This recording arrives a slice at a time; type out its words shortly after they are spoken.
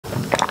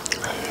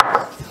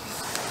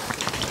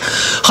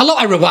Hello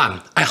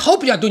everyone, I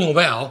hope you are doing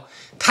well.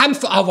 Time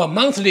for our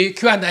monthly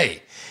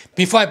Q&A.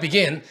 Before I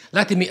begin,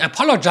 let me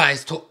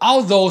apologize to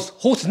all those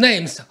whose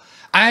names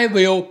I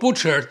will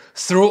butcher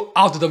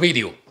throughout the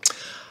video.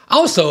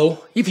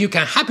 Also, if you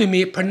can help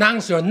me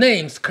pronounce your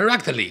names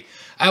correctly,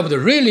 I would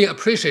really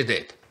appreciate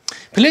it.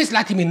 Please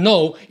let me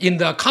know in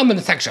the comment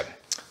section.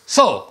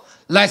 So,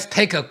 let's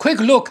take a quick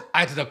look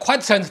at the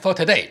questions for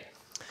today.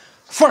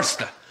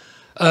 First,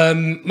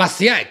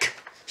 Maciek,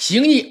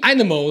 Xing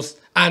animals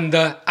and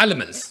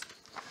elements.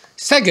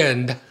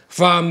 Second,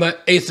 from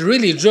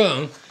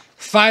ItsReallyJohn,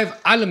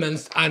 5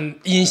 elements and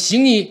in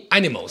Xing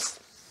animals.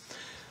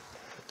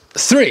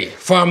 3,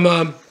 from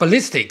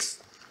Ballistics,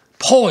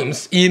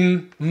 poems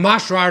in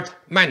martial art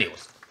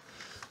manuals.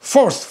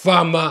 4th,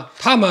 from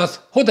Thomas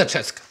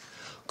Hudecsek,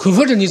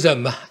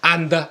 Confucianism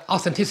and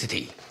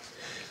authenticity.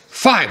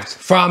 5th,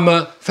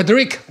 from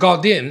Frederic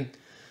Godin,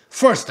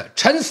 first,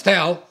 Chen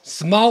style,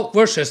 small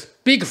versus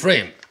big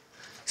frame.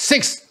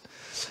 6th,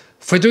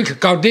 Frederic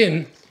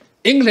Godin,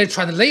 English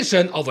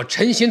translation of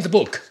Chen Xin's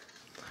book.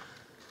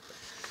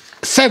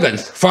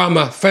 7th,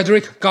 from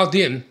Frederic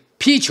Godin,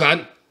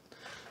 Chuan,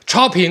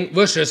 chopping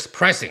versus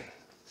pressing.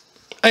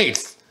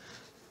 8th,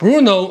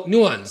 Bruno,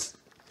 Nuñez,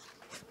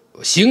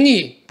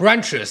 Xing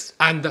branches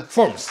and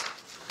forms.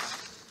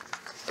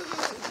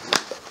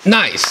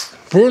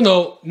 9th,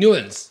 Bruno,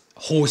 Nuñez,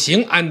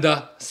 Hudecsek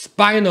and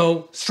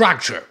spinal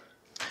structure.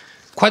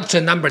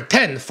 Question number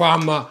 10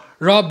 from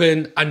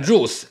Rueben and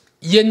Ruth,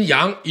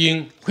 Yin-Yang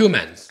in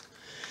humans.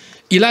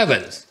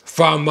 11th,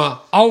 from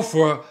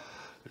Ofer,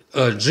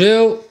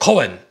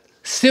 Cohen,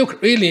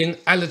 silk reeling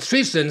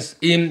illustrations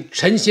in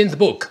Chen Xin's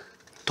book.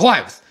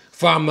 12th,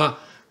 from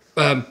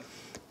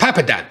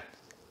Pepadan,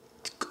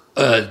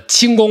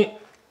 Qing.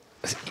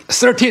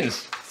 13th,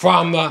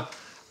 from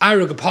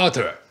Eric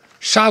Potter,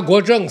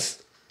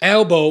 Guozheng's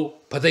elbow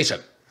position.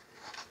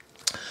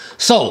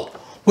 So,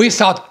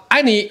 without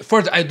any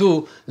further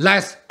ado,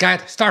 let's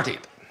get started.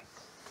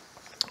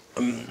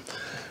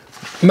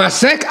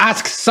 Maciek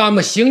asks some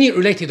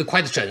Xing-related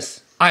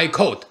questions. I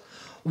quote,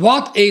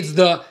 "What is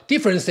the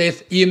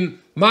differences in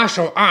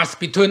martial arts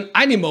between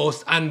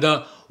animals and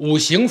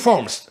wuxing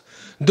forms?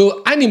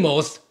 Do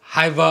animals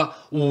have a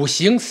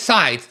wuxing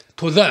side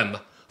to them?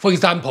 For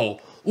example,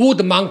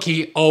 wood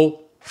monkey or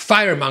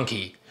fire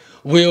monkey?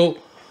 Will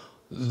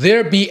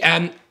there be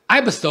an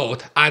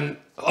episode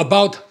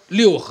about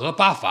六合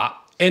八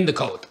法?" End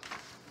quote.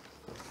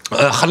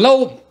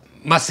 Hello,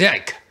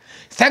 Maciek.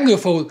 Thank you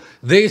for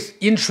these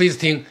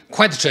interesting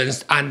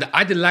questions, and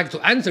I'd like to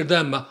answer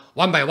them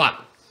one by one.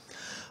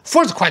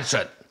 First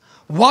question,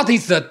 what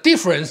is the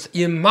difference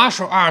in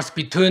martial arts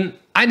between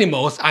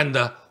animals and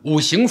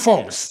wuxing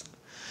forms?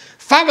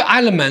 5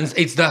 elements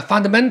is the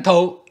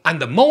fundamental and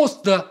the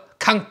most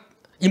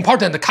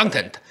important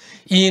content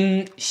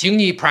in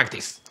Xing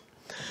practice.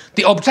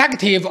 The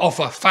objective of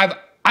a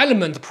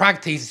 5-element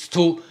practice is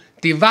to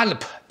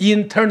develop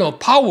internal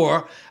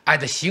power,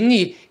 and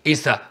Xing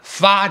is a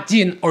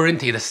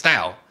Fa-Jin-oriented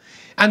style.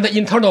 And the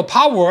internal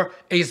power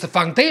is the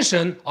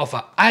foundation of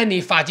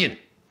any Fa-Jin.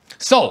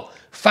 So,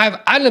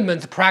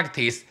 5-element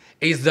practice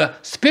is the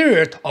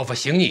spirit of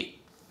Xing.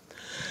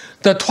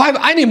 The 12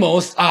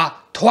 animals are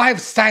 12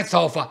 sets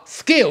of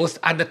skills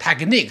and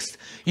techniques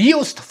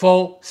used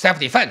for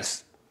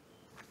self-defense.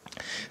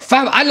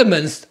 5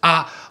 elements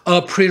are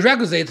a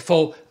prerequisite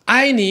for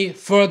any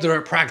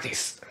further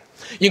practice,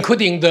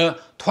 including the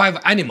 12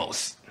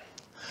 animals.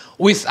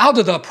 Without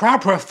the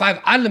proper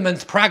 5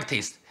 elements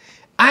practice,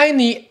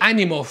 any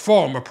animal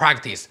form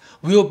practice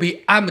will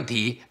be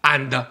empty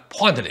and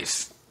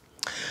pointless.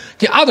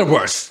 In other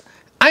words,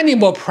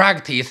 animal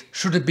practice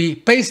should be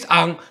based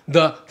on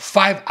the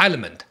 5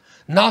 elements,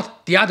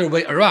 not the other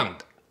way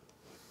around.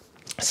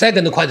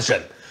 Second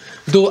question,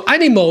 do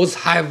animals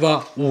have a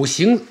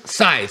wuxing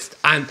side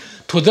and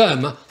to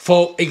them,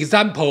 for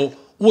example,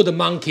 wood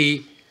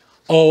monkey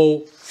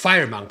or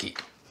fire monkey?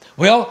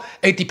 Well,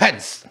 it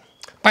depends.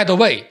 By the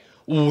way,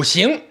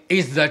 wuxing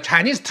is the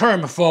Chinese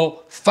term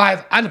for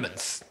 5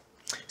 elements.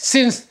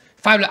 Since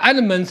 5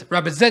 elements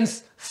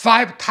represents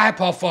 5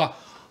 types of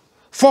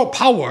for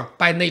power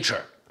by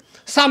nature,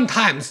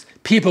 sometimes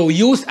people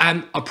use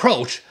an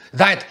approach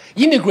that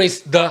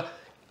integrates the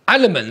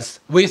elements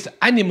with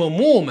animal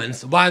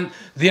movements when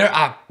there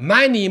are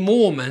many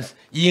movements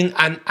in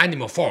an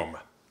animal form.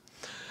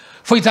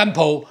 For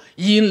example,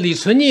 in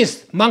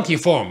Nuñez's monkey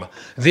form,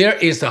 there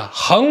is a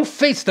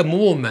hung-faced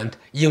movement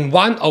in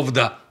one of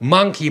the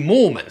monkey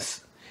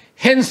movements,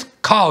 hence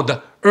called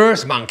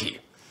earth monkey.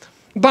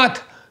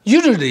 But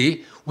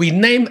usually, we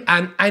name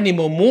an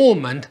animal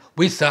movement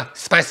with a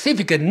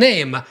specific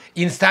name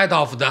instead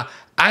of the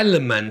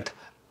element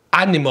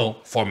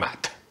animal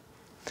format.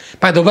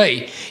 By the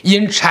way,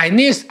 in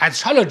Chinese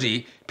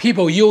astrology,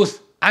 people use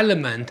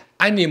element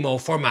animal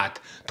format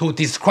to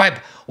describe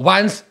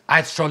one's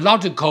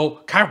astrological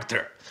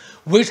character,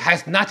 which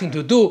has nothing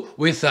to do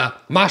with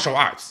martial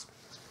arts.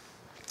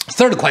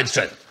 Third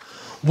question,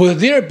 will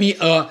there be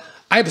an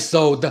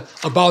episode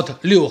about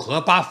六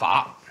合八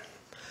法?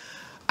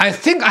 I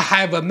think I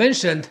have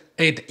mentioned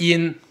it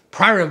in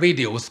prior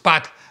videos,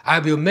 but I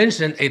will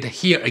mention it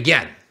here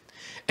again.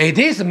 It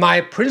is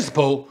my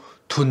principle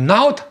to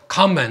not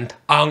comment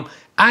on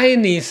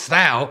any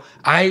style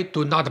I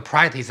do not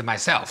practice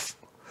myself.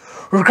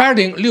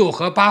 Regarding 六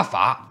和八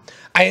法,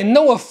 I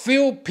know a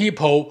few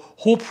people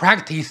who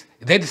practice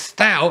that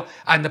style,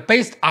 and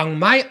based on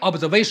my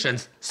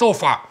observations so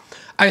far,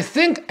 I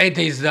think it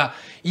is an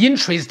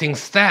interesting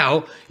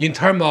style in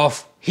terms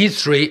of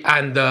history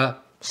and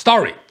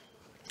story.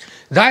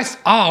 That's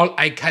all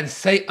I can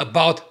say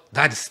about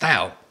that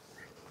style.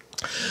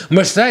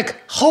 Maciek,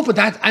 hope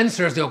that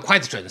answers your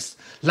questions.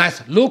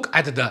 Let's look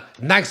at the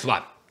next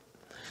one.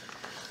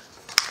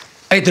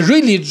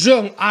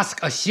 ItsReallyJohn asked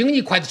a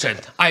Xing question,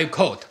 I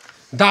quote,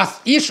 does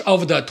each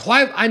of the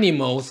 12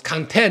 animals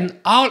contain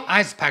all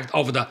aspects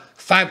of the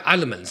 5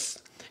 elements?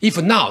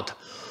 If not,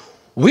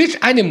 which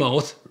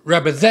animals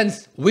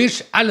represents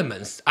which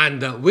elements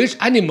and which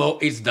animal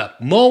is the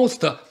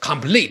most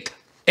complete?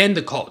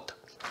 End quote.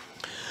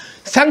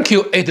 Thank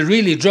you,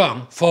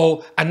 ItsReallyJohn,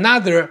 for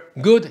another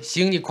good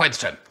Xing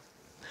question.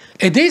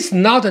 It is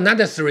not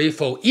necessary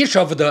for each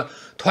of the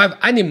 12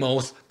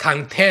 animals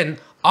contain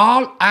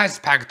all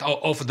aspects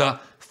of the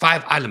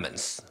 5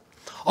 elements.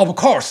 Of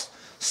course,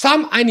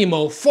 some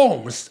animal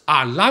forms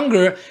are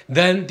longer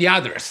than the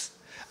others,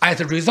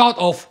 as a result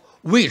of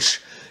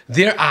which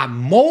there are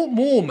more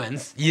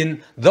movements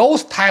in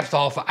those types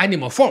of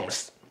animal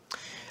forms.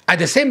 At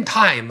the same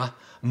time,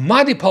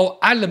 multiple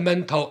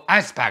elemental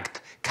aspects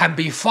can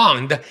be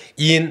found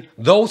in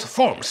those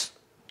forms.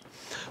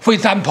 For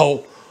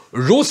example,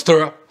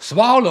 rooster,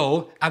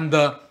 swallow, and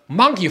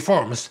monkey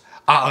forms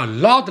are a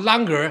lot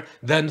longer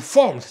than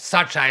forms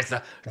such as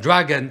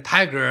dragon,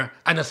 tiger,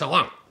 and so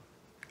on.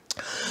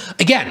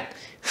 Again,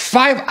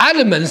 5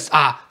 elements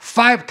are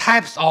 5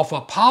 types of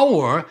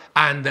power,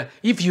 and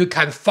if you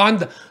can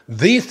find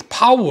these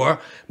power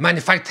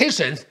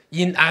manifestations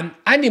in an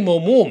animal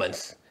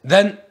movement,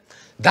 then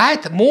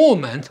that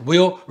movement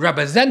will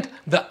represent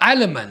the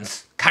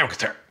element's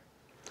character.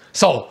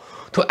 So,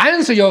 to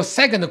answer your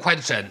second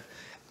question,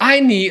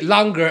 any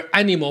longer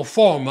animal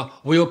form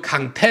will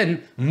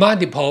contain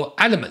multiple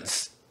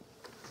elements.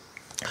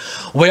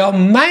 While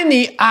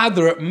many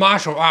other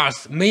martial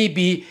arts may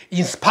be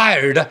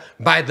inspired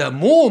by the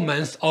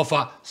movements of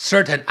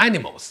certain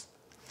animals,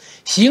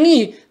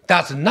 Xing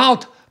does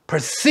not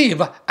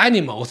perceive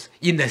animals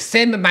in the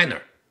same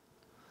manner.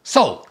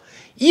 So,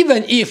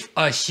 even if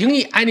a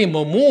Xing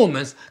animal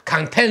movement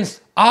contains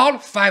all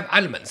 5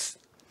 elements,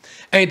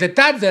 it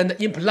doesn't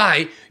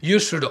imply you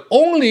should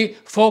only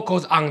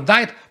focus on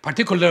that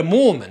particular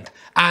movement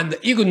and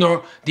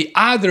ignore the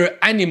other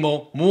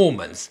animal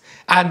movements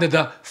and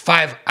the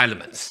 5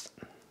 elements.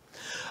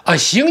 A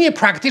Xing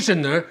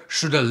practitioner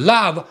should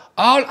love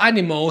all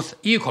animals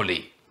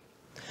equally.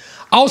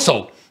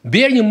 Also,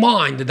 bear in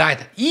mind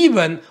that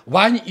even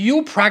when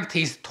you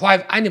practice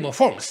 12 animal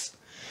forms,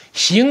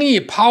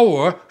 Xing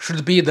power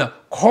should be the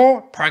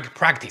core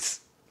practice.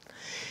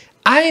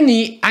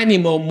 Any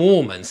animal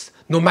movements,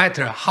 no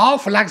matter how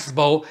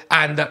flexible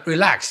and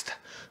relaxed,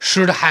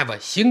 should have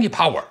Xing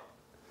power,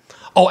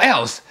 or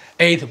else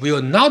it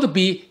will not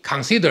be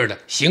considered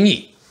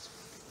Xing.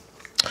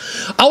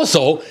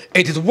 Also,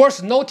 it is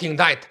worth noting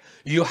that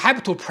you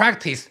have to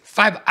practice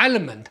 5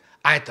 elements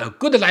at a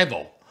good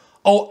level,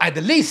 or at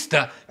least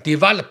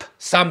develop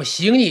some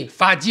Xing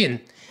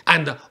Fajin,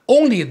 and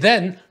only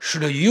then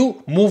should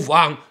you move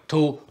on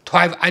to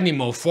 12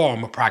 animal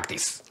form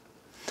practice.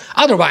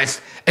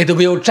 Otherwise, it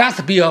will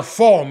just be a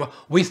form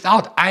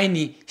without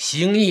any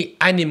Xing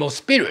animal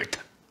spirit.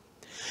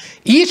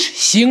 Each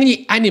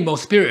Xing animal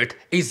spirit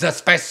is a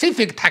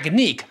specific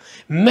technique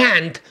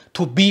meant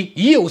to be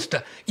used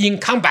in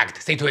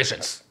combat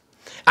situations,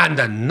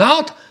 and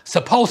not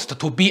supposed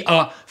to be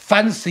a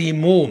fancy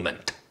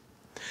movement.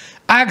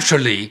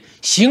 Actually,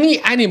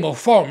 Xing animal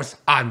forms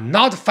are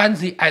not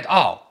fancy at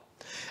all.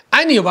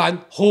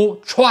 Anyone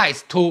who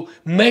tries to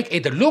make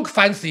it look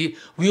fancy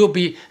will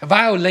be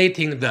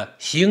violating the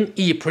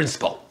Xing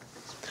principle.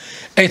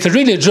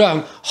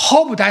 ItsReallyJohn,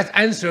 hope that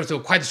answers your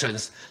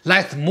questions.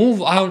 Let's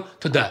move on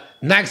to the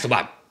next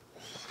one.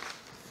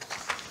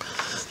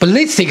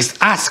 Ballistic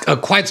asks a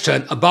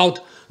question about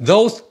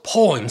those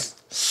poems,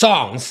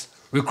 songs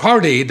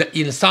recorded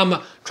in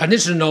some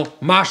traditional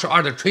martial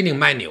art training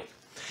manual.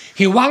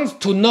 He wants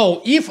to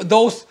know if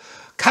those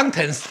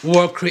contents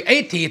were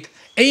created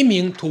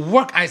aiming to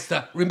work as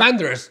the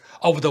reminders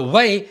of the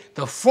way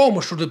the form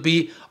should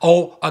be,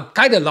 or a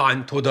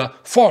guideline to the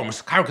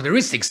form's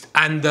characteristics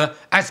and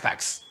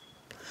aspects.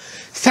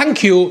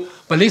 Thank you,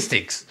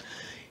 Ballistic.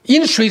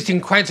 Interesting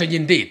question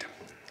indeed.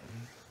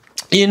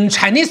 In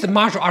Chinese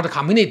martial art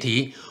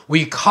community,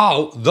 we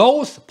call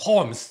those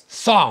poems,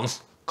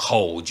 songs,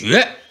 口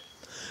诀.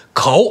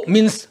 口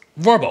means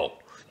verbal,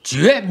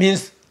 诀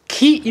means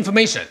key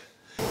information.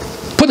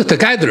 Put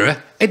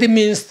together, it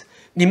means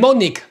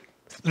mnemonic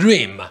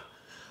rhyme,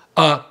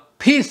 a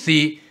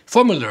pithy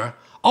formula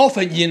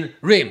often in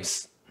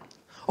rhymes.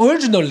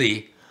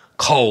 Originally,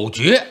 口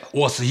诀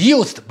was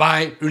used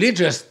by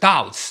religious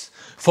doubts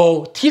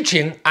for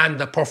teaching and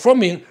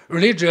performing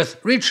religious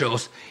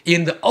rituals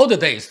in the old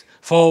days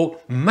for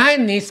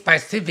many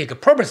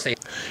specific purposes,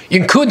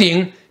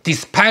 including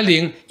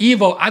dispelling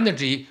evil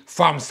energy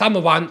from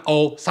someone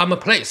or some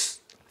place.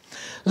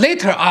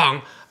 Later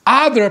on,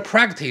 other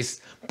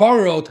practices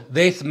borrowed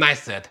this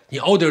method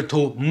in order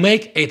to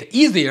make it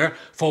easier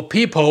for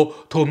people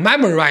to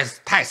memorize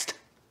text.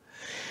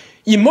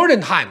 In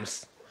modern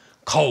times,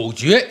 口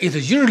诀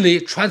is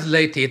usually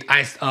translated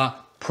as a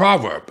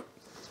proverb.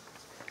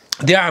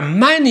 There are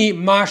many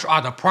martial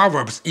art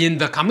proverbs in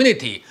the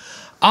community.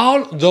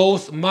 All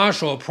those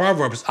martial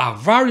proverbs are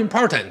very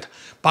important,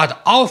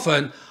 but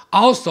often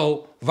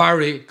also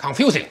very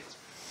confusing.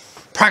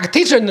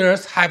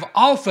 Practitioners have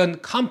often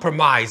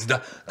compromised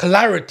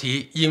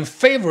clarity in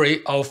favor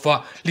of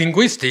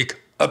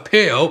linguistic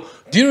appeal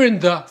during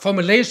the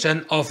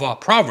formulation of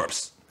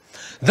proverbs,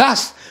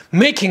 thus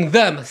making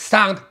them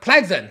sound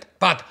pleasant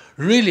but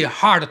really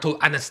hard to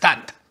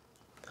understand.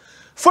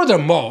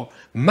 Furthermore,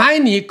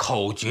 many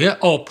口诀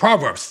or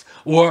proverbs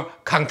were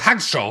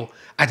contextual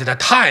at the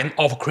time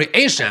of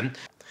creation,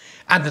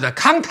 and the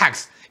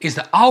context is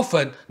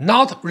often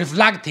not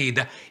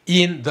reflected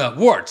in the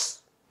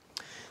words.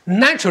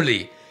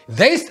 Naturally,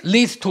 this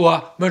leads to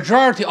a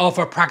majority of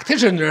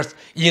practitioners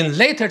in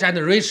later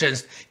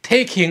generations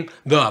taking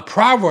the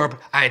proverb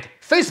at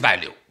face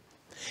value.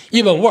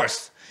 Even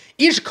worse,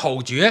 each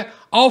口诀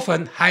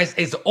often has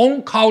its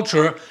own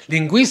culture,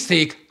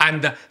 linguistic,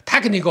 and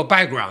technical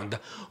background,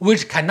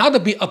 which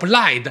cannot be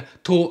applied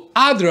to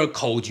other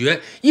口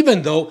诀,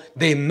 even though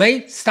they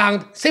may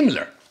sound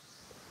similar.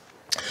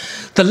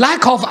 The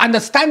lack of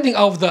understanding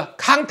of the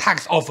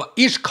context of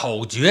each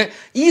口诀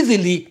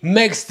easily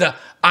makes the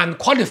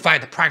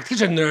unqualified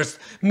practitioners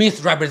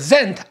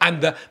misrepresent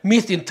and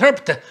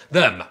misinterpret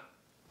them.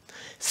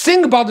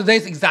 Think about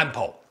this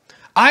example.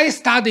 I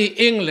study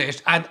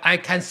English and I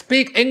can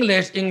speak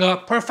English in a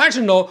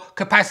professional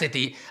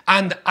capacity,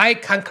 and I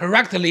can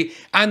correctly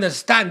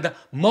understand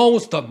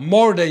most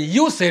modern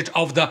usage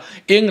of the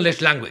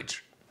English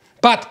language.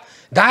 But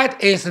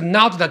that is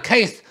not the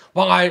case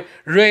when I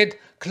read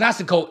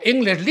classical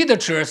English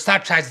literature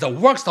such as the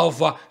works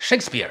of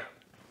Shakespeare.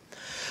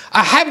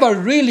 I have a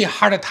really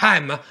hard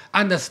time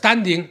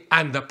understanding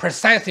and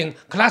processing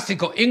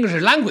classical English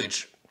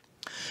language.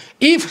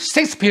 If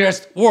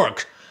Shakespeare's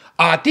work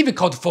are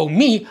difficult for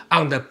me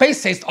on the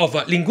basis of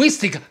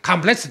linguistic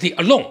complexity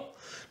alone,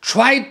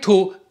 try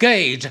to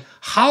gauge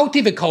how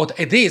difficult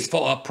it is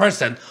for a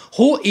person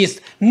who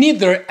is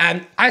neither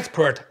an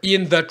expert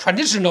in the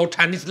traditional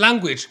Chinese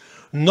language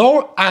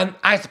nor an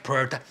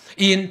expert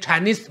in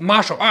Chinese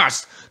martial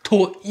arts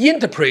to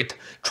interpret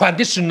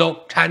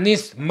traditional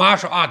Chinese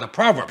martial art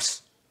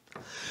proverbs.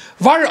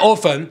 Very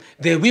often,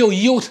 they will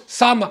use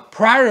some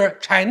prior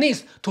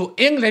Chinese to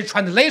English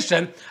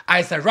translation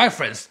as a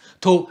reference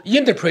to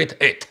interpret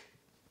it.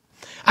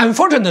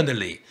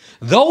 Unfortunately,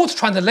 those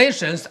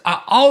translations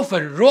are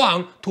often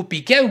wrong to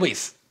begin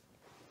with.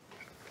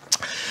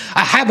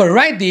 I have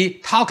already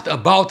talked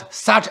about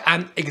such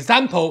an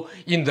example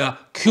in the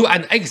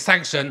Q&A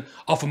section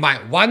of my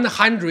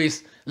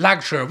 100th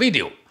lecture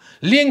video.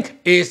 Link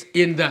is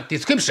in the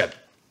description.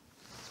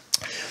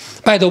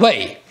 By the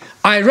way,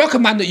 I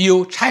recommend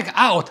you check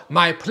out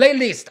my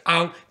playlist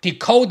on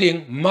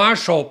decoding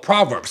martial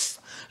proverbs.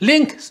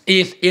 Link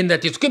is in the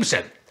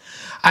description.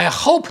 I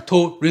hope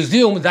to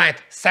resume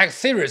that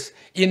series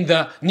in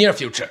the near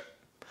future.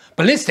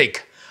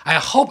 Ballistic, I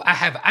hope I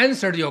have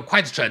answered your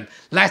question.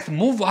 Let's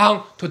move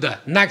on to the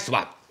next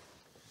one.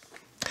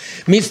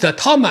 Mr.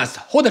 Thomas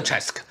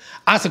Hudecsek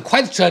asked a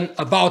question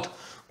about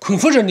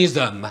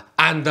Confucianism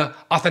and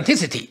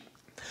authenticity.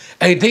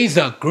 It is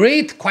a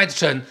great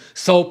question,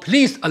 so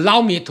please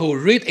allow me to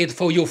read it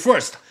for you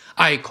first.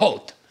 I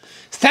quote,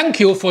 "Thank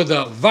you for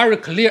the very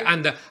clear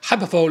and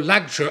helpful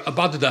lecture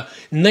about the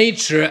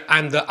nature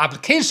and the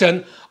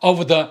application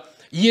of the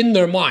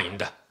inner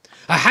mind.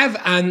 I have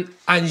an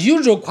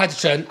unusual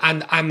question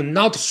and I'm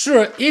not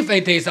sure if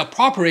it is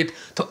appropriate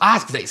to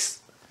ask this.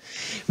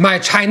 My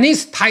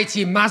Chinese Tai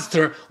Chi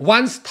master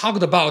once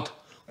talked about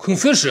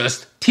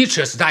Confucius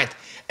teaches that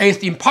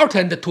it's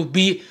important to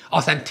be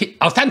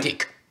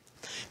authentic.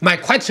 My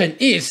question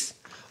is,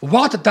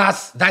 what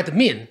does that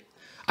mean?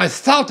 I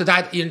thought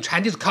that in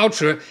Chinese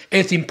culture,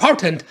 it's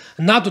important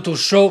not to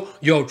show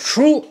your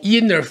true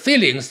inner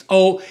feelings,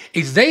 or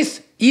is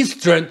this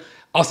Eastern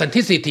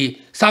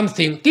authenticity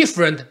something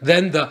different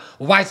than the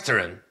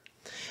Western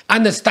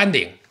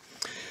understanding?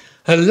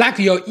 Like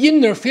your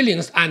inner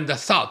feelings and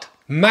thought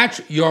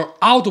match your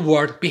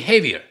outward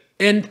behavior."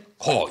 End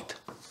quote.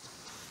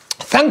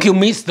 Thank you,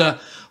 Mr.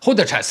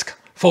 Hudecsek,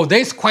 for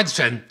this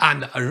question,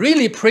 and I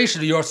really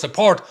appreciate your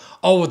support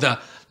over the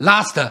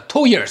last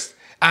 2 years,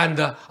 and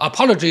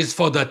apologies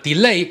for the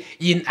delay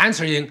in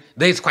answering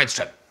this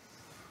question.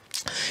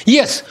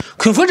 Yes,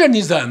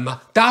 Confucianism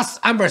does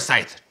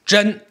emphasize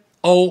Zhen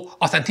or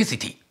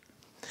authenticity.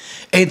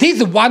 It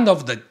is one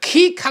of the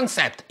key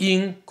concepts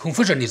in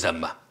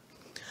Confucianism.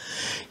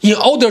 In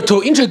order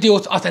to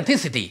introduce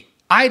authenticity,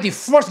 I'd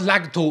first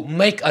like to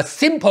make a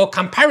simple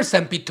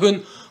comparison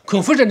between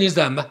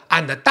Confucianism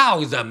and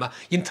Taoism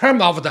in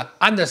terms of the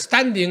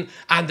understanding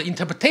and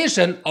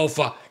interpretation of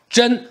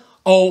Zhen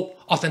or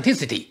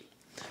authenticity.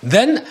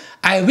 Then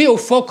I will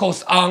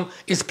focus on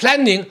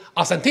explaining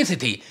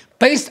authenticity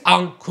based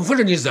on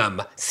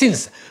Confucianism,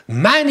 since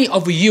many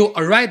of you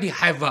already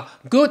have a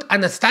good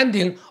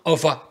understanding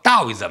of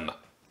Taoism.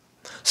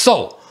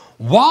 So,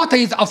 what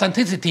is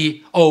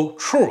authenticity or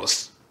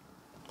truth?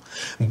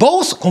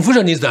 Both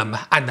Confucianism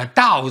and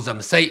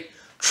Taoism say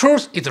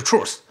truth is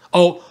truth,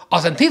 or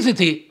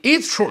authenticity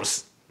is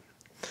truth.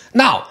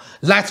 Now,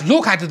 let's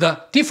look at the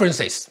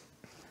differences.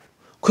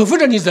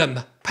 Confucianism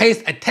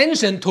pays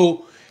attention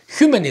to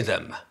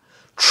humanism.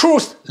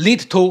 Truth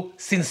leads to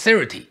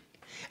sincerity,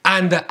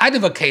 and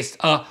advocates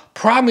a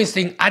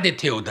promising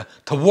attitude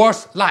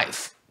towards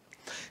life.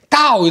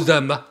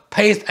 Taoism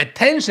pays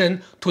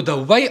attention to the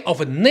way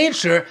of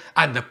nature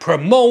and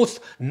promotes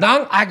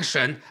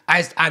non-action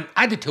as an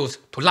attitude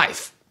to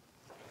life.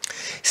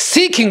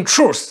 Seeking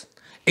truth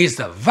is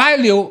the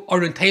value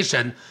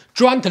orientation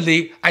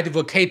jointly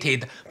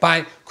advocated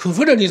by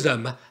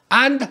Confucianism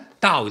and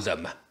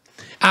Taoism,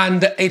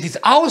 and it is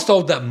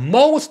also the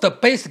most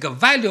basic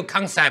value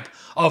concept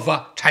of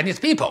Chinese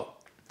people.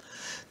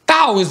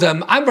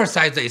 Taoism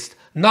emphasizes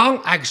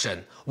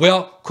non-action,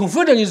 while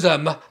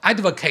Confucianism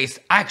advocates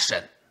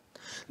action.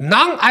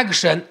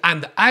 Non-action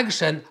and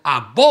action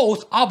are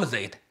both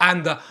opposite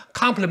and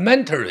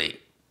complementary.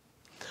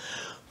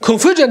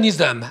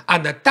 Confucianism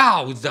and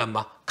Taoism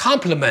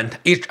complement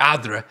each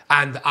other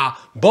and are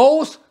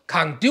both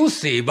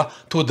conducive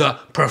to the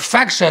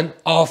perfection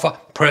of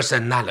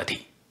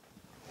personality.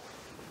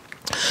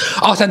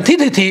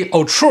 Authenticity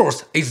or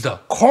truth is the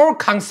core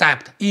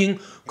concept in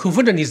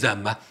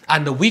Confucianism,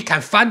 and we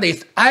can find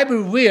it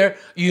everywhere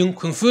in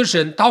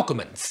Confucian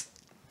documents.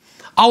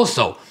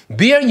 Also,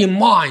 bear in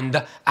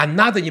mind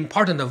another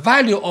important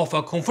value of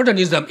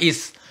Confucianism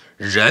is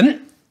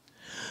ren,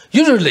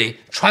 usually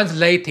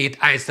translated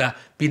as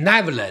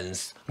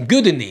benevolence,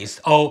 goodness,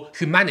 or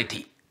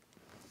humanity.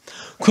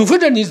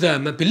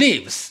 Confucianism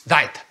believes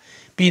that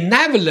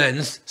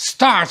benevolence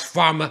starts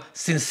from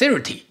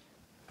sincerity,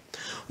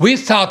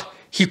 without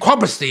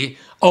hypocrisy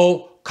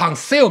or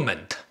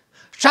concealment,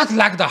 just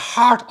like the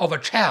heart of a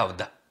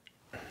child.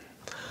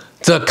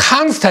 The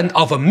Constant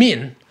of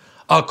Min,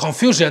 a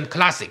Confucian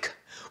classic,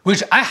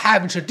 which I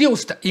have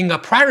introduced in a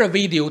prior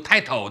video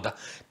titled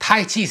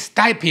Tai Chi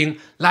Stepping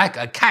Like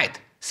a Cat,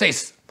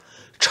 says,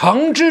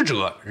 诚之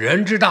者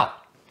人之道.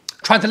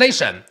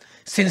 Translation: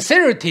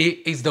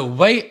 Sincerity is the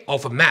way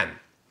of man.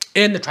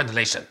 End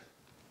translation.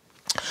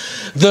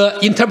 The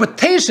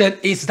interpretation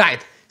is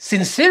that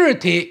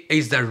sincerity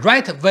is the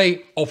right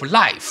way of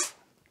life.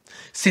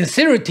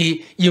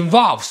 Sincerity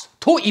involves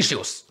two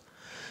issues.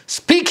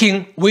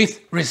 Speaking with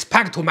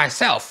respect to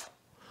myself.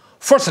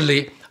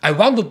 Firstly, I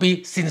want to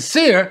be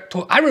sincere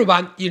to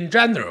everyone in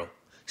general.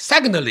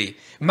 Secondly,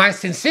 my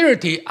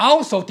sincerity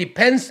also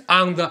depends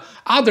on the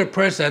other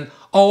person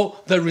or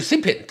the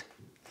recipient.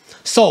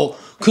 So,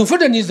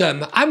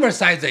 Confucianism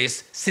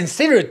emphasizes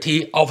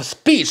sincerity of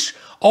speech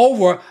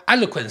over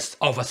eloquence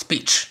of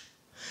speech.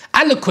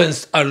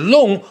 Eloquence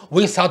alone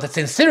without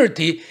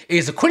sincerity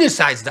is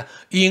criticized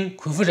in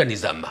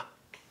Confucianism.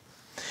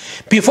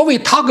 Before we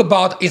talk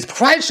about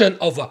expression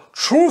of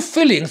true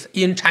feelings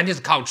in Chinese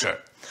culture,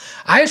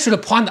 I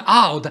should point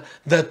out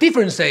the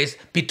differences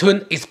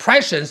between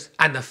expressions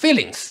and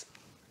feelings.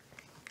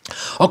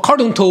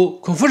 According to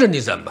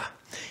Confucianism,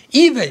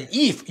 even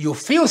if you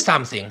feel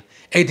something,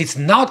 it is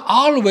not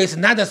always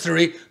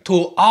necessary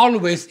to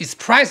always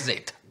express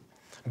it.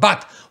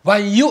 But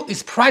when you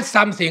express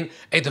something,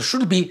 it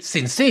should be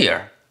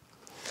sincere.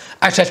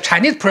 As a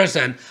Chinese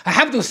person, I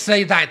have to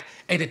say that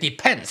it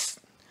depends.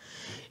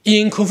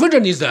 In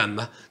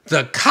Confucianism,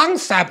 the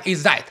concept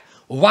is that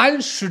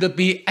one should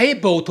be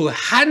able to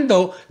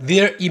handle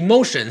their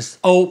emotions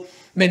or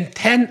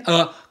maintain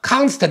a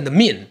constant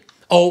mean,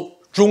 or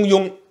中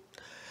庸.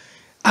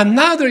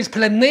 Another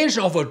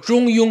explanation of a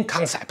中庸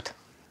concept.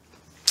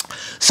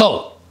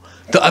 So,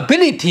 the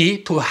ability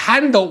to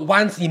handle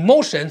one's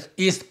emotions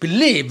is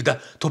believed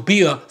to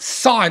be a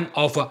sign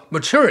of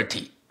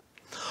maturity.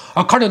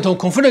 According to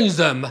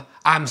Confucianism,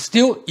 I'm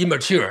still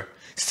immature,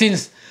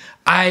 since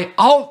I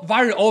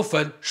very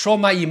often show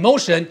my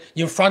emotion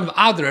in front of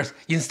others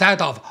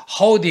instead of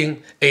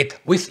holding it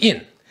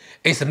within.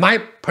 It's my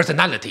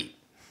personality.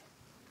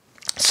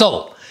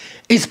 So,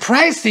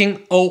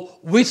 expressing or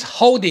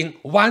withholding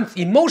one's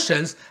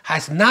emotions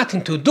has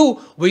nothing to do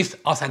with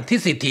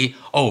authenticity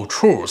or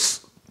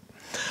truth.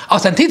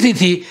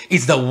 Authenticity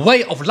is the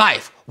way of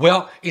life,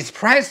 while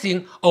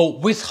expressing or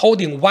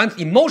withholding one's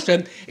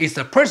emotion is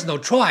a personal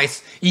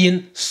choice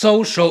in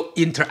social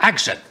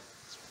interaction.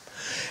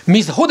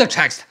 Ms.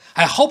 Hudecsek,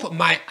 I hope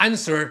my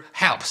answer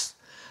helps.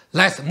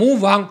 Let's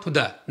move on to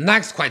the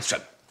next question.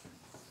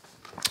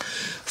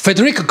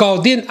 Frederic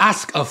Godin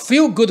asked a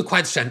few good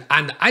questions,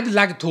 and I'd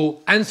like to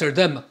answer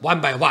them one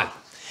by one.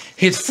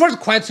 His first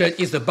question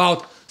is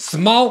about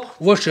small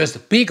versus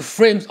big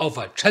frames of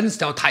Chen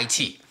style Tai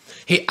Chi.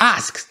 He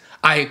asks,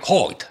 I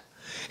quote,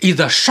 Is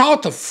the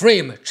short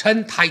frame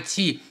Chen Tai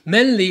Chi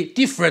mainly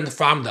different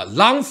from the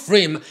long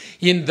frame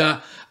in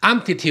the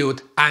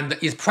amplitude and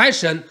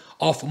expression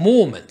of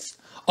movements,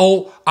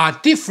 or are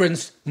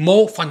differences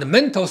more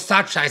fundamental,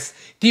 such as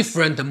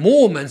different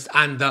movements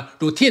and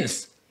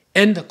routines?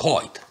 End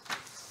quote.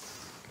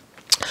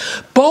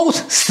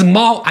 Both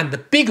small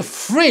and big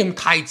frame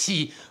Tai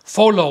Chi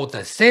follow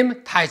the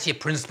same Tai Chi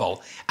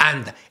principle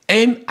and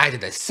aim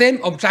at the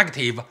same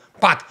objective,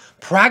 but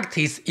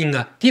practice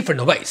in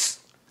different ways.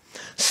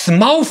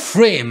 Small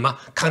frame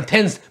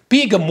contains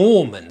big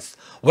movements,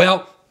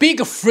 while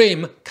big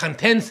frame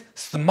contains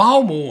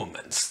small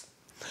movements.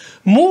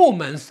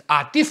 Movements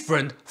are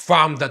different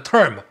from the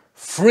term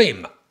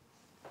frame.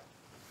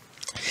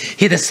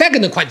 Here's the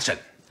second question.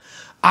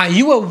 Are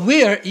you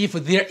aware if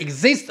there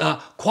exists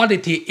a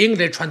quality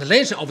English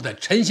translation of the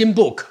Chen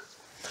book?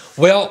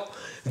 Well,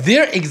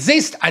 there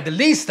exists at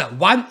least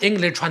one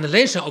English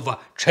translation of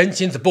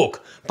Chen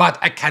book, but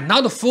I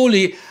cannot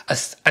fully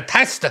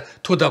attest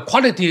to the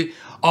quality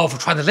of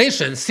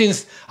translation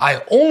since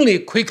I only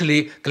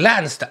quickly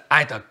glanced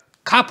at a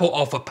couple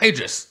of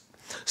pages.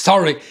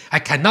 Sorry, I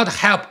cannot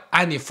help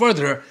any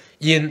further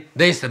in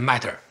this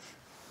matter.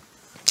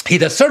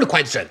 Here's the third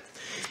question.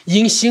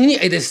 In Xing,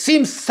 it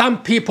seems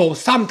some people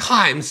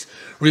sometimes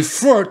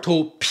refer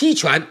to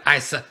Piquan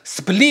as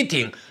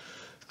splitting,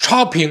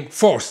 chopping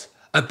force,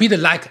 a bit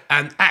like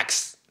an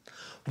axe.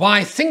 When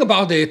I think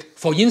about it,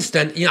 for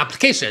instance, in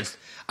applications,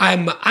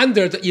 I'm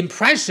under the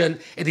impression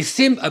it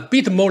seems a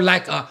bit more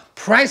like a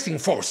pressing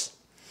force.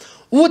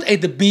 Would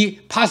it be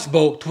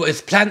possible to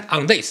explain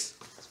on this?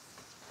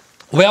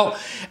 Well,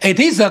 it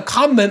is a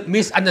common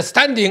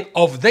misunderstanding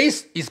of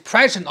this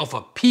expression of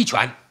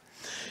Piquan.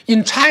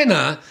 In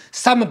China,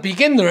 some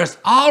beginners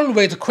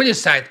always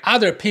criticize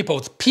other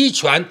people's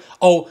Piquan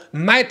or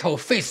metal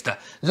fist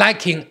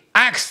lacking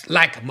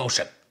axe-like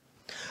motion.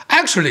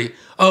 Actually,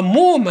 a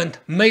movement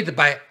made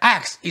by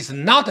axe is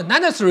not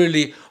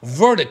necessarily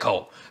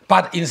vertical,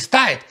 but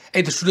instead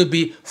it should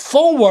be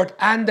forward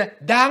and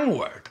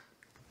downward.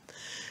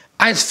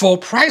 As for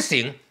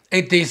pressing,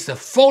 it is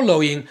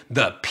following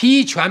the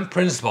Piquan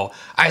principle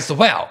as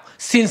well,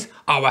 since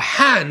our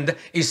hand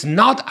is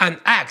not an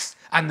axe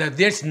and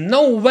there's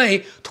no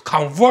way to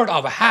convert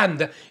our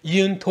hand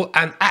into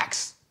an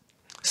axe.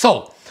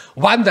 So,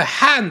 when the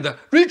hand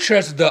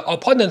reaches the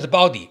opponent's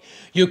body,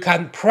 you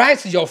can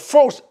press your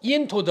force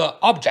into the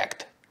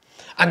object.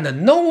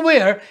 And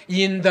nowhere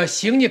in the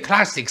Xing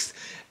classics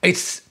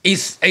it's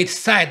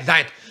said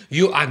that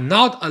you are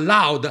not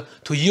allowed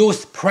to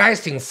use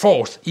pressing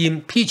force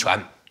in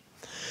Piquan.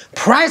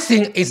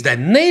 Pressing is the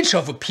nature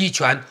of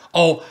Piquan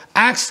or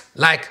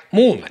axe-like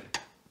movement.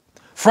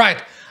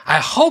 Fred, I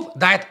hope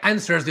that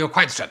answers your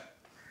question.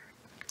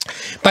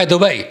 By the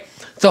way,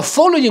 the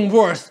following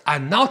words are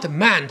not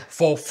meant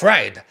for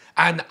Fred,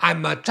 and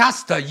I'm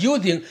just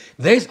using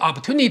this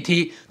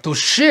opportunity to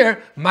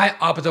share my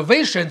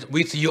observations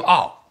with you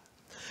all.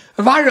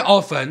 Very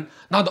often,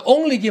 not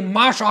only in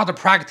martial art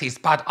practice,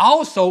 but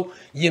also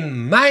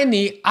in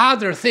many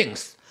other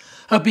things,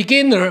 a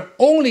beginner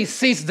only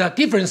sees the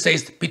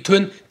differences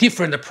between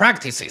different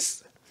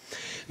practices.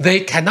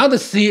 They cannot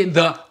see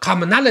the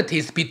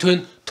commonalities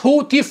between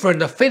two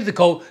different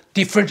physical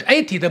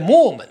differentiated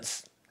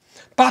movements.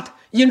 But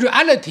in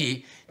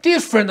reality,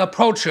 different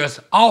approaches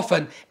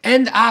often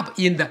end up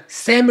in the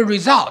same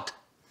result.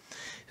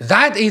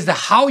 That is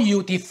how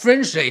you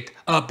differentiate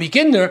a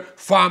beginner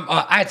from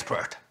an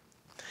expert.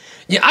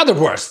 In other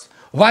words,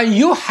 when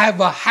you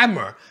have a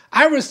hammer,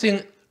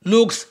 everything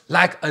looks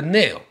like a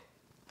nail.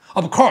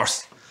 Of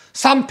course,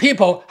 some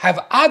people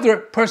have other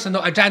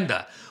personal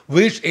agenda,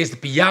 which is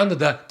beyond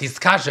the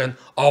discussion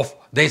of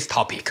this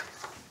topic.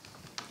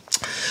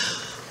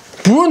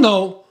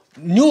 Bruno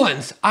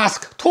Nuñez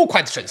asked two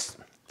questions.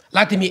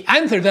 Let me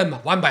answer them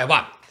one by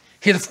one.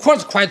 His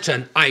first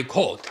question, I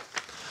quote,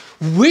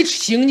 which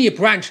Xing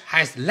branch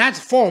has less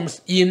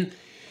forms in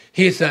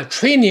his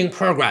training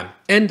program?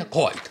 End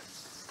quote.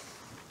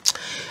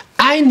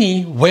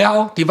 Any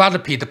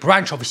well-developed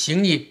branch of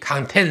Xing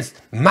contains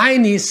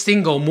many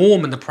single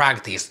movement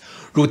practice,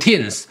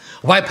 routines,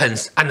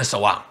 weapons, and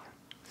so on.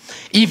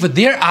 If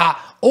there are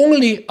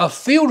only a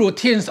few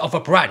routines of a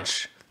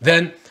branch,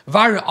 then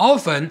very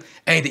often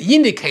it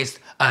indicates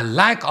a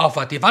lack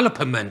of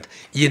development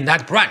in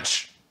that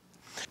branch.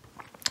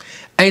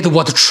 It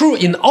was true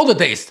in older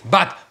days,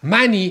 but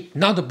may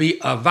not be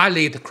a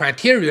valid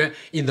criteria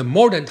in the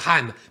modern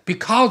time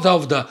because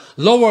of the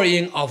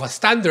lowering of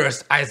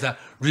standards as a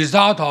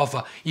result of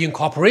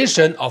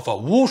incorporation of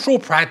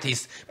wushu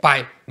practice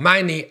by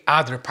many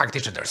other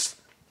practitioners.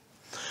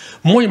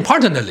 More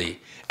importantly,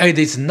 it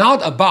is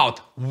not about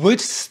which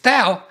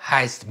style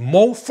has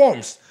more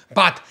forms,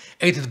 but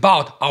it is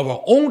about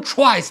our own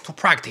choice to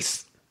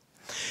practice.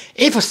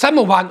 If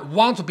someone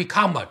wants to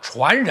become a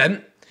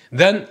Chuan,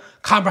 then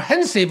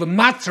comprehensive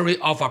mastery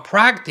of a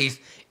practice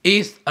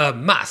is a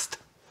must.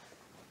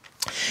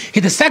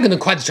 His second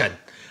question,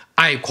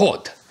 I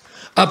quote,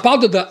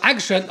 about the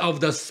action of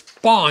the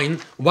spine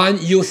when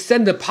you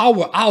send the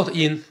power out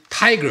in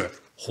Tiger,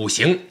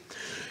 Huxing.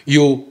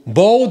 You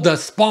bow the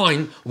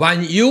spine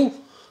when you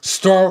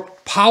store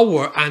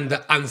power and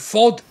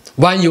unfold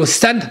when you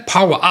send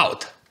power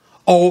out,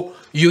 or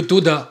you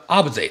do the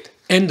opposite.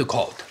 End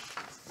quote.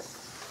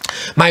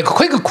 My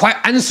quick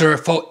answer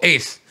for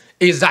it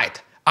is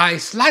that I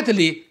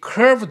slightly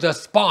curve the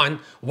spine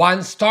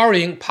when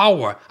storing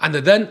power and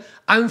then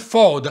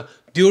unfold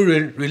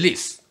during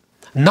release,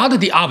 not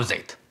the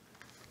opposite.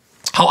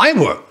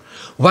 However,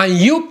 when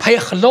you pay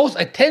close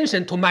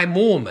attention to my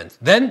movement,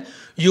 then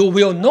you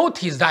will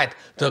notice that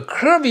the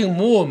curving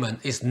movement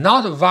is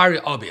not very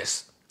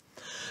obvious.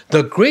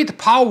 The great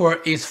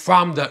power is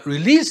from the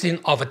releasing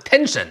of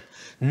tension,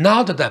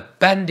 not the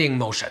bending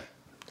motion.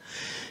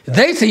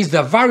 This is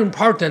a very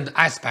important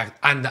aspect,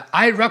 and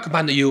I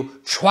recommend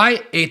you try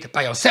it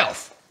by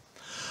yourself.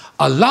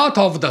 A lot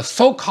of the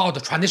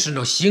so-called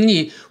traditional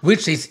Xing,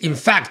 which is in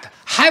fact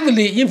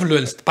heavily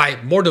influenced by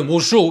modern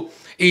Wushu,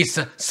 is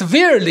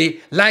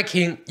severely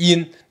lacking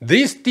in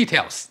these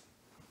details.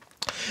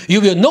 You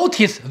will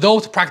notice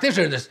those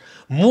practitioners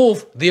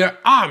move their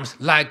arms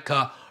like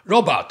a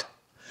robot.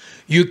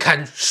 You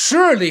can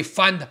surely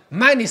find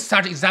many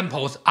such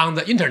examples on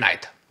the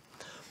internet.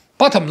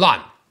 Bottom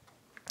line,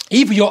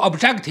 if your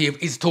objective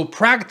is to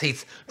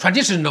practice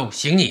traditional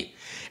Xing,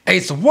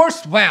 it's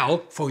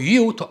worthwhile for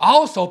you to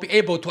also be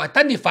able to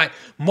identify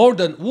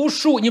modern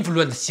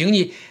Wushu-influenced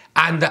Xing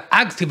and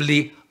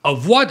actively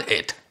avoid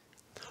it.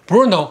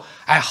 Bruno,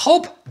 I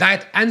hope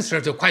that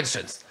answers your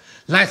questions.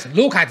 Let's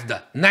look at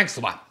the next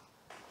one.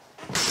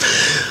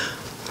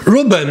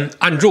 Rueben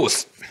and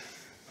Ruth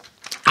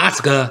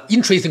ask an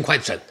interesting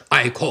question.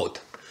 I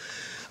quote,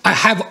 I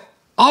have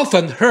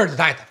often heard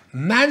that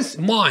men's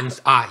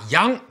minds are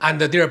yang and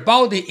their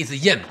body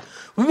is yin.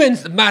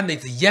 Women's mind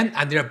is yin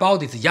and their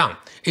body is yang.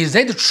 Is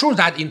it true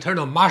that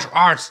internal martial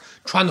arts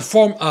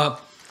transform a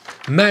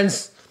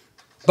man's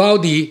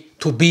body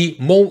to be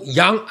more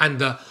yang,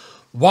 and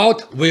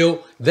what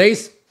will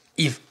this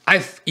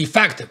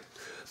effect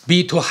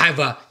be to have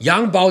a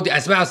yang body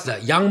as well as a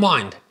yang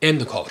mind?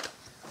 End quote.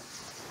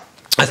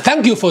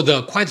 Thank you for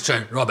the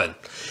question, Rueben.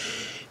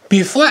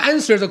 Before I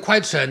answer the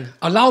question,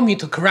 allow me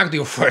to correct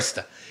you first.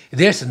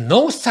 There's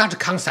no such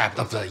concept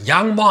of the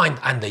yang mind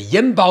and the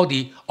yin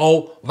body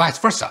or vice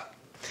versa,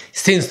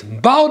 since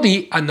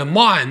body and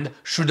mind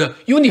should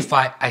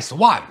unify as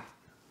one.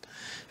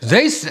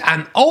 This is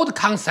an old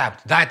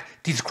concept that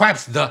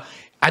describes the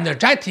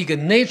energetic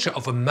nature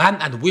of man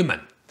and women.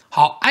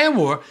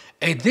 However,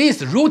 it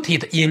is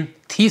rooted in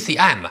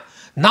TCM,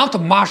 not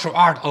martial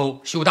art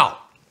or Shudao.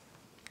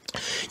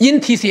 In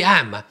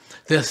TCM,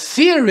 the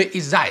theory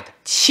is that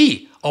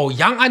qi or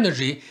yang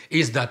energy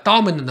is the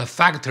dominant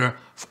factor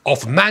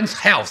of man's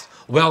health,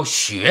 while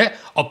xue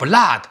or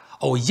blood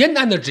or yin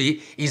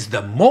energy is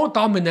the more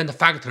dominant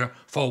factor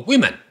for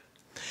women.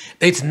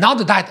 It's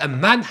not that a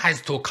man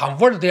has to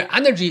convert their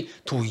energy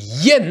to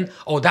yin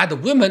or that a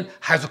woman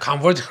has to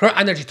convert her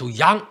energy to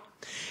yang.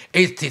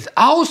 It is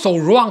also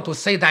wrong to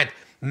say that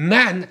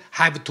men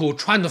have to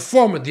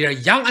transform their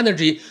yang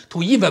energy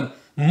to even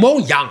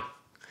more yang.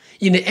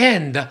 In the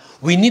end,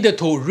 we need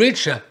to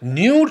reach a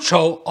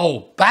neutral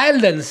or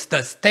balanced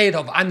state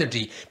of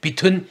energy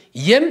between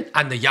yin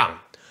and yang,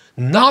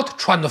 not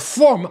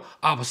transform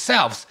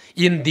ourselves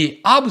in the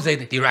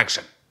opposite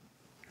direction.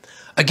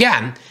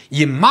 Again,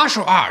 in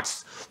martial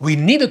arts, we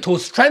need to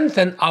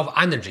strengthen our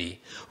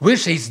energy,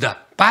 which is the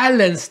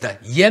balanced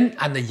yin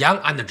and yang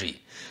energy,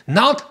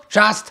 not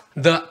just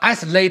the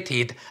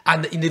isolated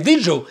and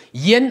individual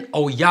yin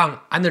or yang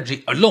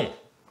energy alone.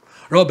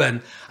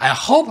 Rueben, I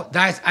hope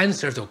that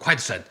answers your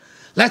question.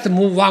 Let's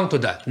move on to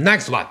the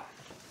next one.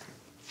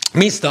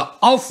 Mr.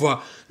 Ofer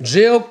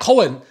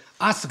Cohen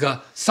asked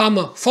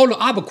some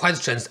follow-up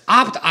questions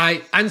after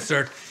I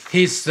answered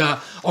his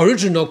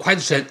original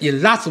question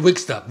in last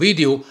week's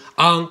video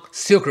on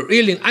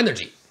circulating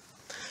energy.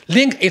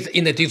 Link is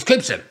in the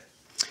description.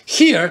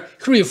 Here,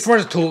 he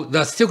refers to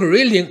the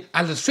circulating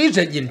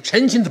illustration in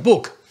Chen's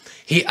book.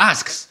 He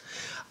asks,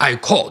 I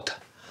quote,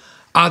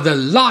 are the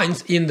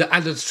lines in the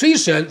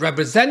illustration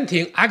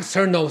representing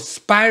external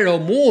spiral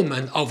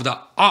movement of the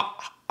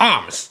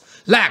arms,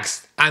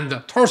 legs,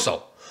 and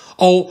torso?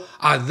 Or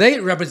are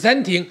they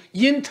representing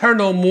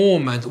internal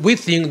movement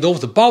within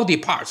those body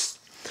parts?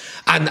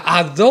 And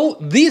are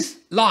these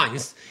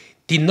lines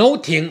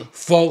denoting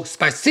for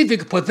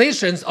specific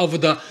positions of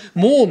the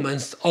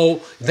movements, or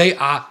they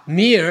are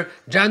mere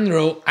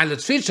general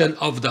illustration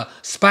of the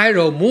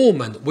spiral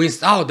movement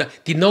without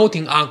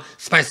denoting on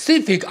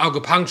specific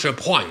acupuncture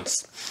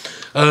points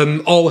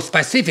or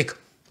specific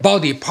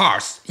body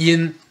parts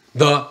in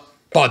the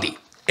body?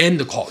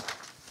 End quote.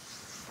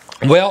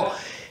 Well,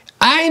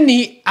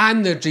 any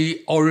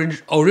energy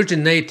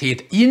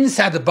originated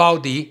inside the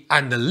body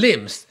and the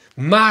limbs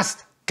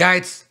must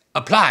get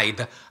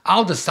applied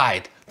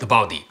outside the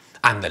body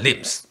and the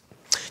limbs.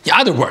 In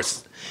other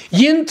words,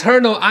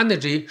 internal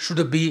energy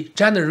should be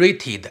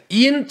generated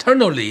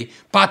internally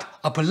but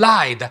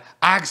applied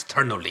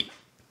externally.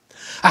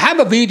 I have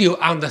a video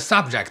on the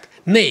subject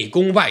内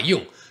功外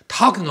用,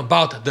 talking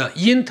about the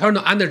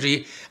internal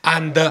energy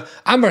and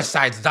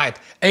emphasize that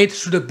it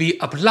should be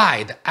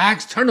applied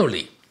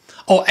externally,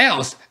 or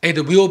else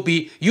it will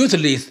be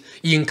useless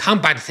in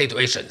combat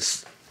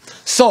situations.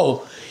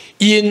 So,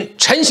 in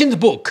Chen Xing's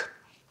book,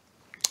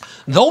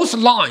 those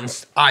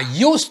lines are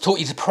used to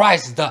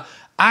express the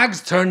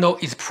external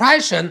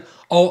expression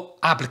or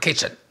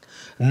application,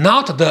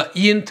 not the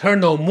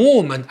internal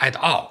movement at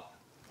all.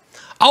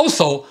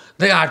 Also,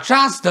 they are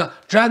just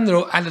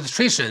general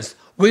illustrations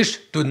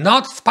which do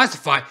not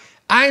specify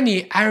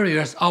any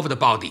areas of the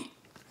body.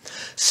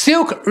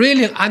 Silk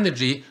reeling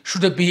energy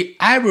should be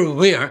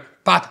everywhere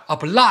but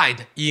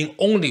applied in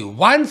only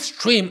one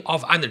stream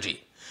of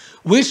energy,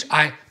 which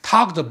I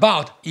talked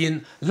about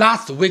in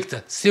last week's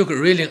silk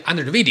reeling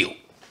energy video.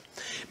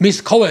 Ms.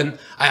 Cohen,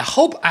 I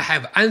hope I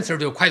have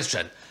answered your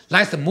question.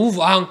 Let's move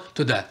on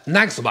to the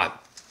next one.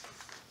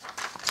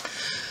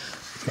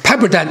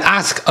 Pepadan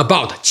asked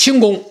about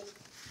Qing.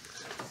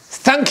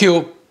 Thank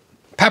you,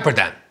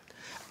 Pepadan.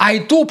 I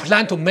do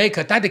plan to make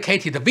a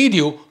dedicated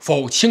video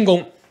for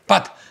Qing,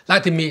 but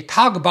let me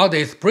talk about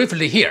this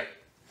briefly here.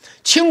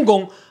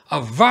 Qing,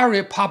 a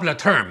very popular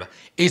term,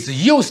 is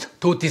used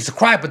to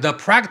describe the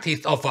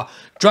practice of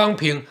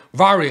jumping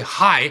very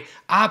high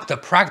after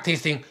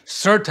practicing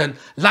certain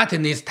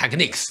Latinist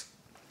techniques.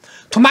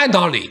 To my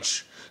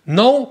knowledge,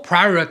 no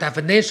prior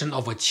definition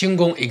of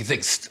Qing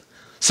exists.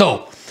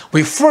 So,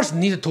 we first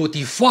need to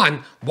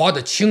define what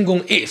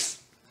Qing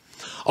is.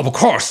 Of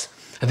course,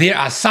 there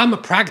are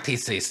some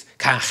practices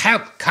can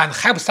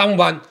help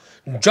someone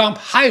jump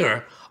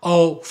higher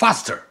or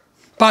faster,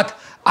 but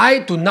I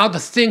do not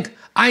think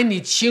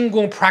any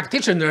Qing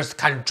practitioners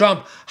can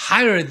jump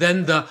higher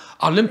than the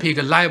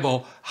Olympic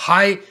level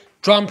high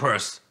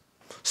jumpers.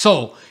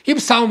 So,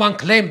 if someone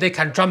claims they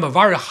can jump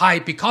very high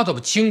because of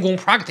Qing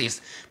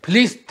practice,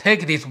 please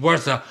take this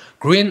with a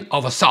grain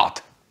of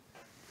salt.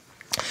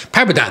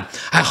 Pepadan,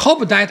 I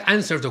hope that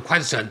answers the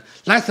question.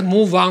 Let's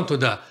move on to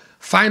the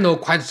final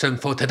question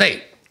for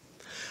today.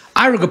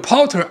 Eric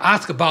Porter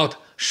asked about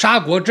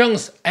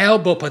Guozheng's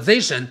elbow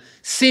position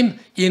seen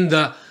in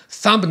the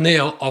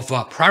thumbnail of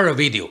a prior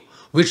video,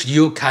 which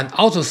you can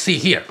also see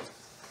here.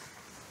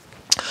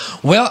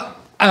 Well,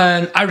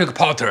 Eric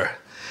Porter,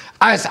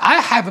 as I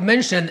have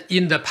mentioned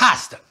in the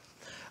past,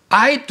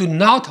 I do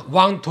not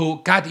want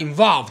to get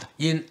involved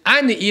in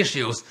any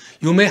issues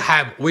you may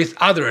have with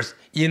others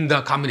in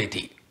the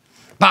community.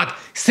 But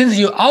since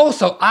you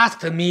also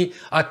asked me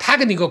a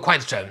technical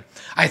question,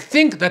 I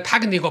think the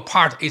technical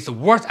part is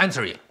worth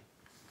answering.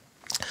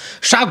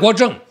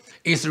 Guozheng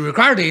is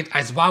regarded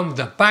as one of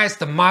the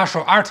best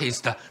martial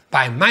artists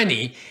by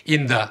many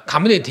in the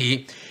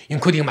community,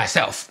 including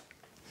myself.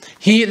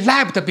 He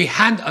left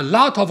behind a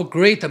lot of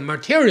great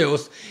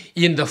materials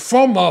in the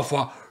form of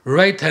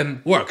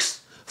written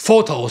works,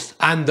 photos,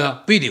 and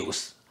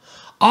videos,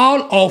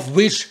 all of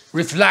which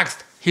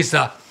reflect his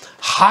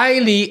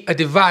highly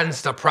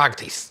advanced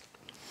practice.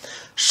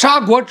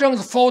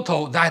 Guozheng's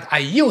photo that I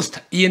used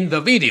in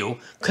the video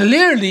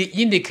clearly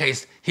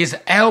indicates his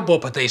elbow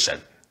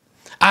position,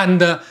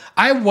 and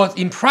I was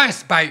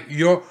impressed by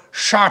your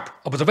sharp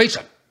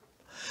observation.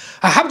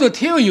 I have to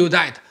tell you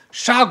that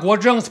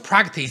Guozheng's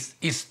practice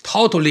is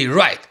totally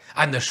right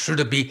and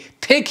should be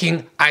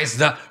taken as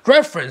the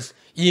reference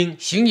in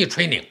Xing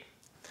training.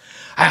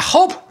 I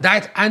hope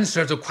that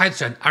answers the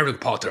question,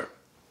 Eric Porter.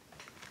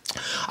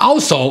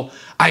 Also,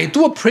 I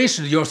do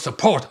appreciate your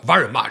support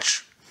very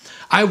much.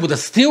 I would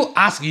still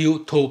ask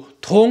you to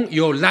tone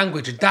your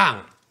language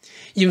down.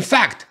 In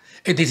fact,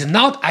 it is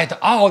not at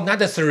all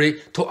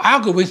necessary to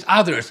argue with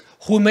others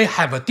who may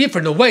have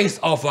different ways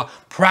of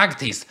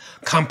practice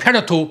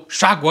compared to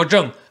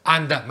Guozheng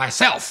and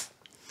myself.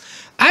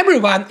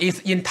 Everyone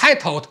is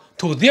entitled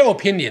to their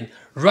opinion,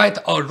 right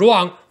or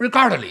wrong,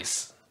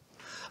 regardless.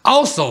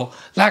 Also,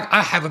 like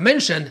I have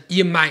mentioned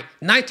in my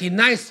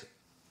 99th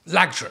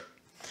lecture,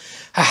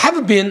 I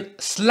have been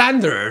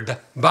slandered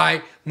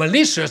by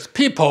malicious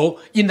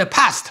people in the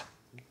past.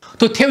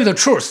 To tell you the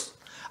truth,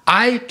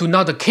 I do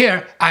not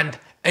care and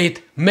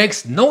it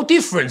makes no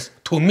difference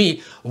to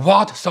me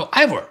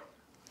whatsoever.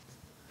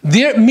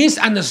 Their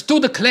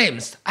misunderstood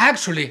claims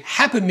actually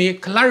help me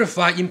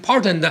clarify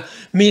important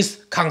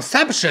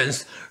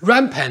misconceptions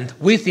rampant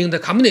within the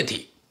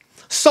community.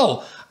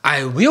 So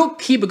I will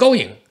keep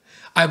going.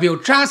 I will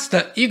just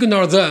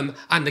ignore them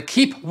and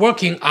keep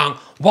working on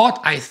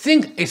what I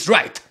think is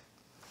right.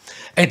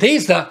 It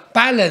is a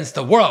balanced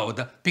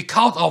world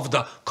because of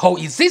the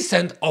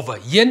coexistence of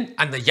yin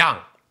and yang.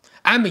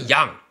 I'm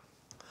yang.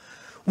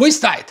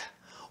 With that,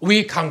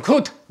 we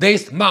conclude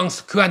this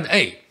month's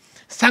Q&A.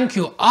 Thank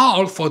you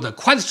all for the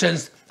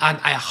questions, and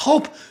I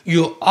hope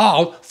you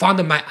all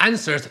found my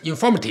answers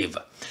informative.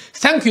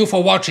 Thank you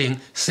for watching.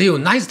 See you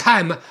next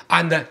time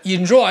and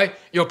enjoy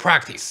your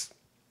practice.